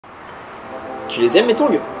Tu les aimes mes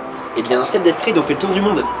tongs? Eh bien, celles d'Astrid ont fait le tour du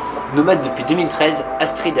monde. Nomade depuis 2013,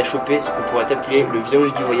 Astrid a chopé ce qu'on pourrait appeler le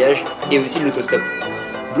virus du voyage et aussi de l'autostop.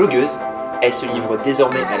 Blogueuse, elle se livre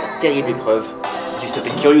désormais à la terrible épreuve du stop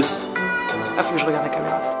and curious. Ah, faut que je regarde la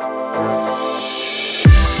caméra.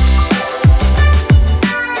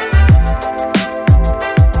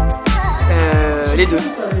 Les deux.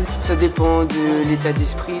 Ça dépend de l'état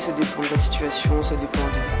d'esprit, ça dépend de la situation, ça dépend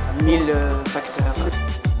de 1000 facteurs.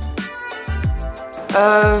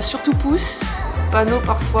 Surtout pouce, panneau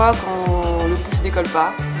parfois quand le pouce décolle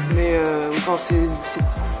pas, mais ou quand c'est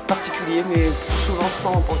particulier, mais souvent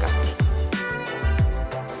sans pancarte.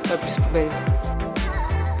 Pas plus poubelle.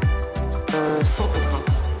 Sans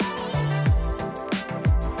contrainte.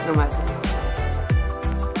 Nomade.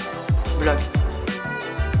 Blog.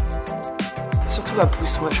 Surtout à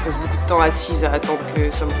pouce, moi je passe beaucoup de temps assise à attendre que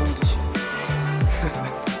ça me tombe dessus.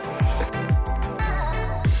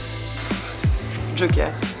 Joker.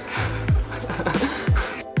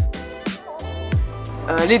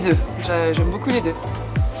 Les deux, j'aime beaucoup les deux.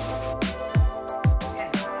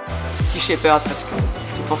 Si j'ai peur parce que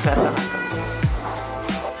j'ai pensé à ça.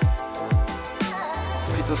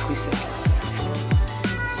 Plutôt fruits secs.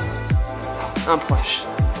 Un proche.